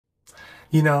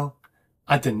You know,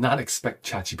 I did not expect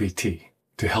ChatGPT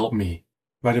to help me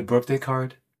write a birthday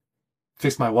card,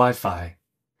 fix my Wi-Fi,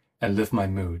 and lift my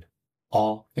mood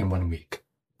all in 1 week.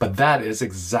 But that is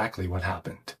exactly what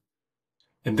happened.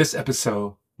 In this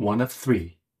episode, 1 of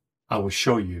 3, I will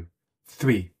show you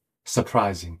 3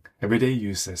 surprising everyday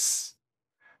uses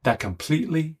that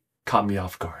completely caught me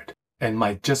off guard and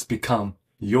might just become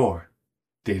your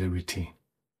daily routine.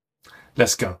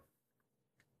 Let's go.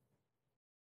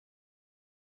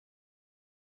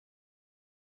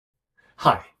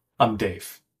 Hi, I'm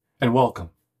Dave, and welcome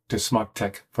to Smart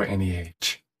Tech for Any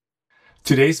Age.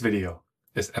 Today's video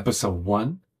is episode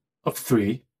 1 of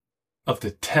 3 of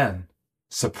the 10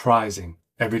 surprising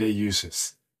everyday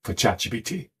uses for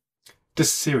ChatGPT.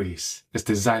 This series is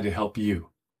designed to help you,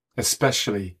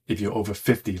 especially if you're over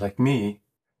 50 like me,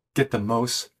 get the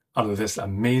most out of this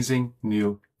amazing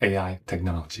new AI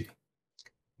technology.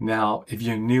 Now, if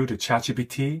you're new to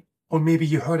ChatGPT, or maybe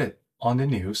you heard it on the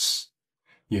news,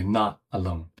 you're not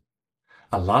alone.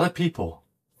 A lot of people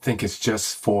think it's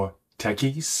just for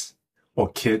techies or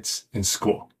kids in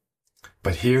school.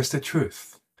 But here's the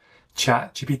truth.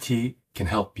 ChatGPT can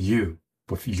help you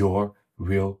with your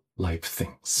real-life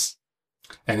things.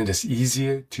 And it is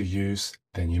easier to use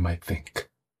than you might think.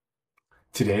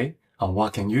 Today, I'm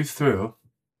walking you through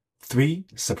 3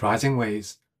 surprising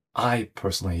ways I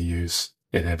personally use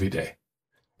it every day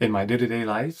in my day-to-day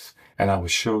life, and I will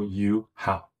show you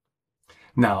how.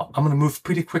 Now, I'm going to move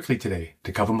pretty quickly today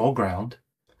to cover more ground,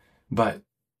 but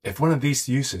if one of these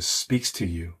uses speaks to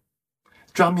you,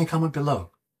 drop me a comment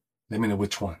below. Let me know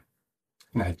which one.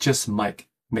 And I just might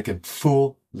make a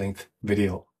full-length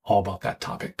video all about that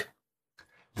topic.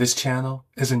 This channel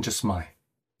isn't just mine,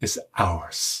 it's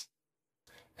ours.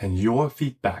 And your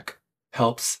feedback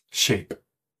helps shape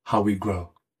how we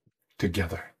grow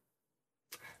together.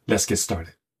 Let's get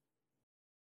started.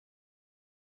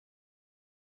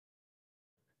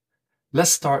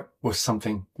 Let's start with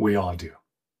something we all do.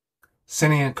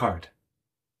 Sending a card,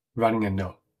 writing a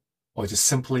note, or just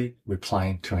simply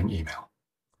replying to an email.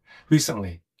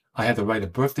 Recently, I had to write a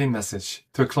birthday message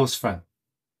to a close friend.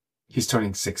 He's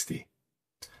turning 60.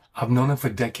 I've known him for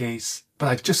decades, but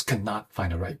I just could not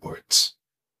find the right words.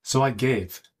 So I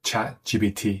gave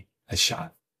ChatGPT a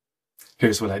shot.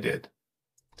 Here's what I did.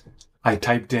 I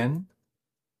typed in,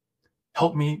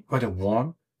 help me write a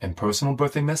warm and personal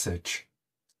birthday message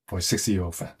for a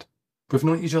 60-year-old friend. We've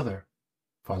known each other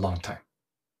for a long time.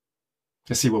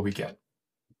 Let's see what we get.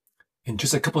 In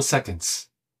just a couple seconds,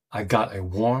 I got a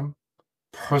warm,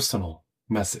 personal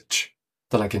message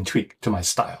that I can tweak to my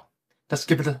style. Let's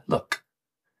give it a look.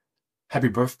 Happy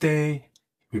birthday.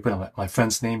 We put my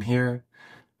friend's name here.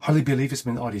 Hardly believe it's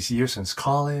been all these years since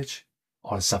college,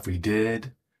 all the stuff we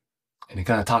did. And it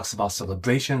kind of talks about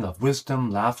celebration of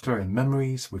wisdom, laughter, and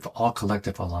memories we've all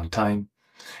collected for a long time.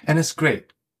 And it's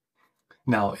great.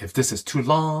 Now, if this is too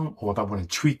long, or if I want to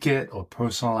tweak it or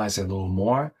personalize it a little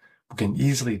more, we can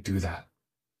easily do that.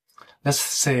 Let's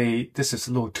say this is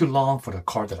a little too long for the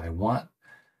card that I want.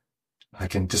 I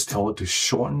can just tell it to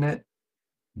shorten it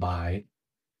by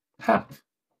half.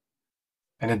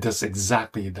 And it does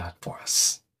exactly that for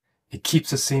us. It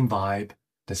keeps the same vibe,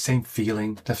 the same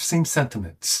feeling, the same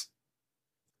sentiments.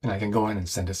 And I can go in and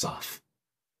send this off.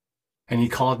 And he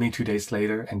called me 2 days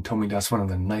later and told me that's one of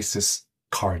the nicest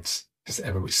cards he's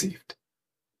ever received.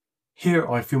 Here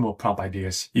are a few more prompt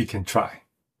ideas you can try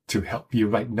to help you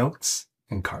write notes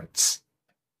and cards.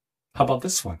 How about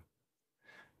this one?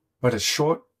 Write a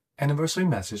short anniversary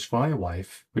message for my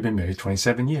wife. We've been married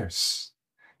 27 years.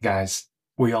 Guys,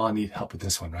 we all need help with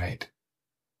this one, right?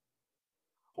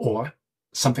 Or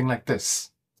something like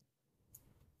this.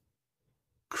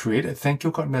 Create a thank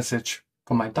you card message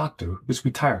for my doctor who's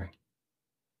retiring.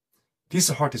 These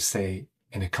are hard to say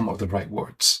and to come up with the right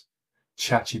words.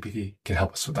 ChatGPT can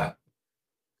help us with that.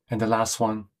 And the last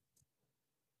one,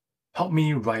 help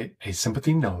me write a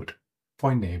sympathy note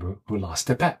for a neighbor who lost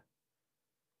their pet.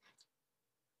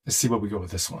 Let's see where we go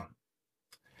with this one.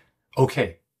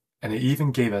 Okay, and it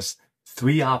even gave us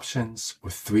 3 options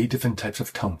with 3 different types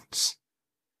of tones.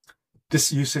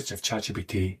 This usage of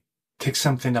ChatGPT takes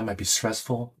something that might be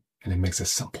stressful and it makes it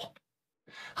simple.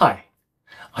 Hi,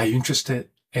 are you interested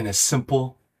in a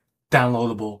simple,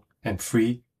 downloadable, and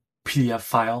free PDF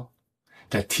file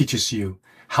that teaches you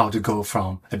how to go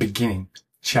from a beginning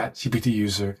ChatGPT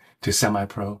user to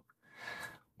semi-pro?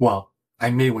 Well, I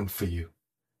made one for you,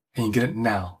 and you get it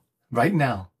now, right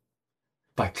now,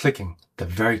 by clicking the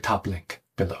very top link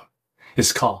below.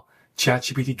 It's called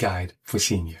ChatGPT Guide for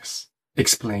Seniors,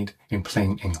 explained in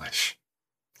plain English.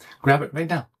 Grab it right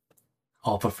now,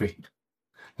 all for free.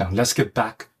 Now let's get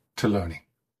back to learning.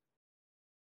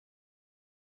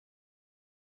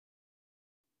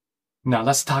 Now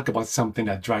let's talk about something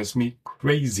that drives me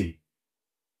crazy.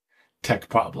 Tech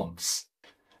problems.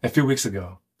 A few weeks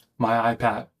ago, my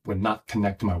iPad would not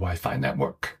connect to my Wi-Fi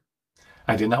network.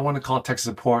 I did not want to call tech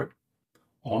support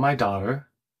or my daughter,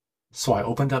 so I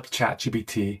opened up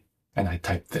ChatGPT and I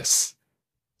typed this.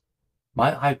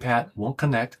 My iPad won't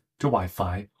connect to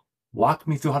Wi-Fi. Walk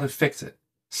me through how to fix it,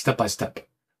 step by step,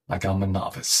 like I'm a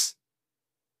novice.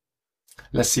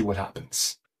 Let's see what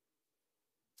happens.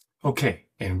 Okay,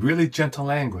 in really gentle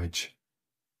language,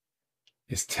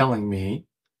 it's telling me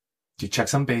to check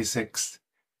some basics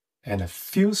and a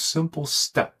few simple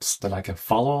steps that I can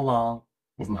follow along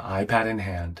with my iPad in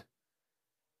hand.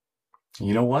 And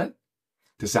you know what?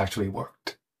 This actually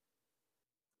worked.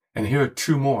 And here are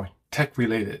 2 more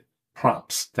tech-related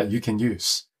prompts that you can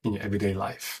use in your everyday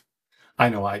life. I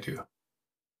know I do.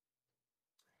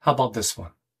 How about this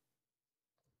one?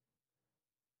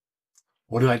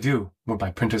 What do I do when my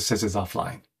printer says it's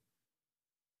offline?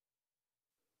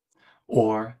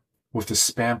 Or with the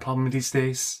spam problem these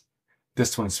days,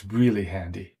 this one's really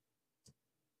handy.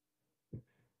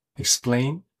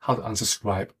 Explain how to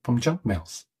unsubscribe from junk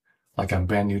mails, like I'm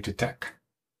brand new to tech.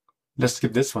 Let's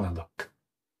give this one a look.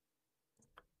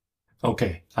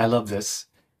 Okay, I love this.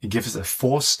 It gives us a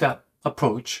 4-step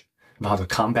approach of how to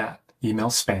combat email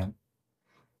spam.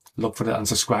 Look for the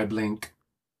unsubscribe link.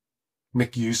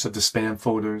 Make use of the spam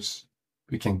folders.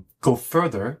 We can go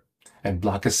further and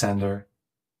block a sender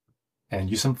and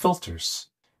use some filters.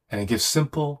 And it gives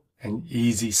simple and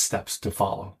easy steps to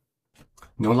follow.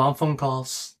 No long phone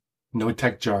calls, no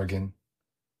tech jargon,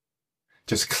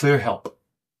 just clear help,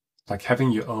 like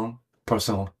having your own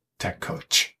personal tech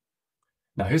coach.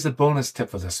 Now here's a bonus tip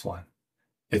for this one.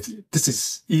 If this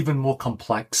is even more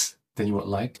complex than you would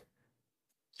like,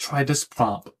 try this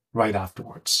prompt right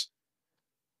afterwards.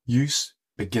 Use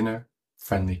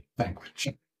beginner-friendly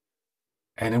language.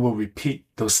 And it will repeat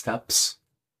those steps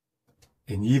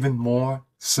in even more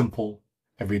simple,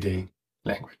 everyday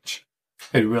language.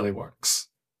 It really works.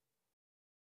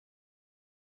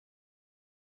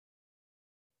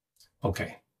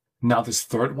 Okay, now this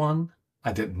third one,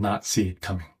 I did not see it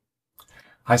coming.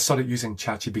 I started using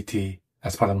ChatGPT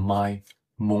as part of my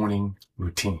morning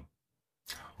routine.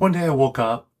 One day I woke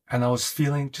up and I was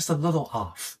feeling just a little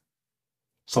off.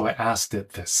 So I asked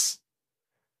it this.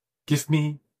 Give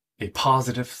me a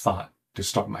positive thought to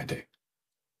start my day.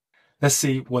 Let's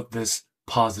see what this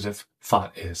positive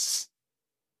thought is.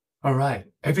 All right,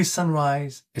 every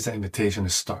sunrise is an invitation to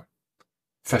start.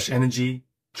 Fresh energy,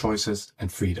 choices,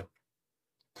 and freedom.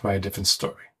 Try a different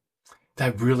story.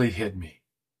 That really hit me.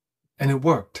 And it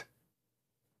worked.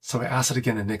 So I asked it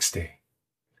again the next day.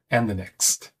 And the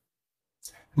next.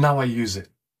 Now I use it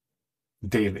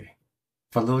daily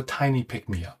for little tiny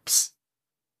pick-me-ups.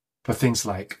 For things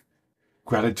like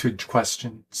gratitude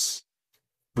questions,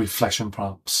 reflection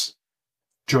prompts,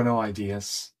 journal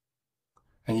ideas,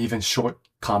 and even short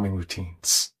calming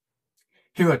routines.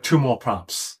 Here are 2 more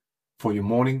prompts for your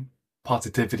morning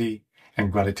positivity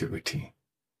and gratitude routine.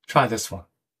 Try this one.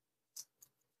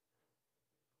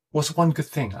 What's one good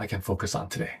thing I can focus on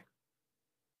today?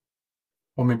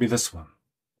 Or maybe this one.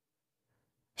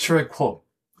 Share a quote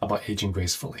about aging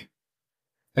gracefully.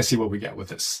 Let's see what we get with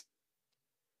this.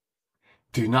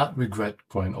 Do not regret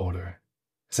growing older.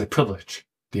 It's a privilege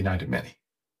denied to many.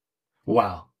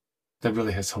 Wow, that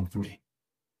really hits home for me.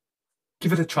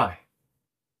 Give it a try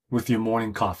with your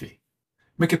morning coffee.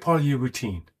 Make it part of your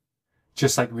routine,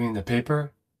 just like reading the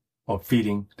paper or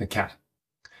feeding the cat.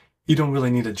 You don't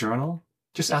really need a journal.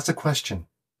 Just ask a question.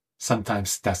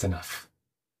 Sometimes that's enough.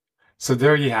 So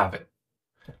there you have it.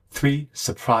 3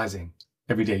 surprising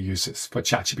everyday uses for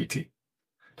ChatGPT.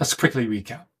 Let's quickly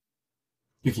recap.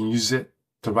 You can use it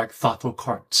to write thoughtful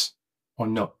cards or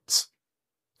notes.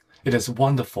 It is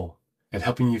wonderful at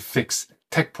helping you fix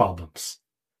tech problems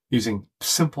using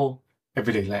simple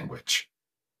everyday language.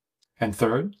 And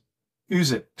third,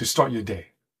 use it to start your day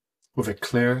with a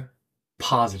clear,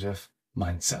 positive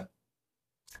mindset.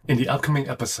 In the upcoming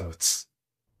episodes,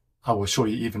 I will show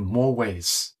you even more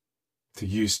ways to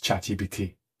use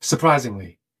ChatGPT,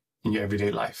 surprisingly, in your everyday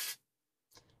life,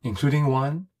 including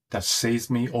one that saves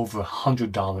me over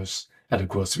 $100 at a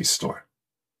grocery store.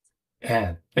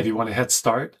 And if you want a head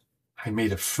start, I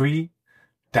made a free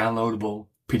downloadable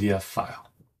PDF file.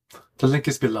 The link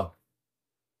is below.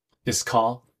 It's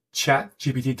called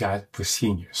ChatGPT Guide for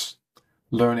Seniors.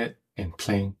 Learn it in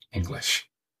plain English.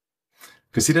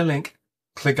 You see the link,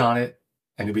 click on it,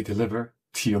 and it'll be delivered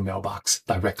to your mailbox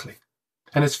directly.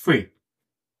 And it's free.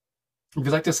 If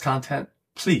you like this content,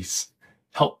 please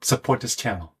help support this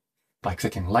channel by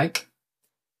clicking like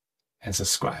and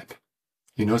subscribe.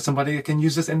 You know somebody that can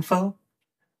use this info?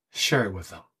 share it with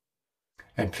them.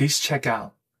 And please check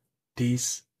out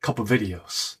these couple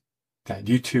videos that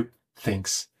YouTube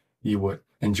thinks you would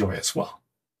enjoy as well.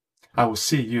 I will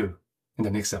see you in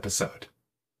the next episode.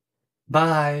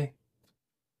 Bye!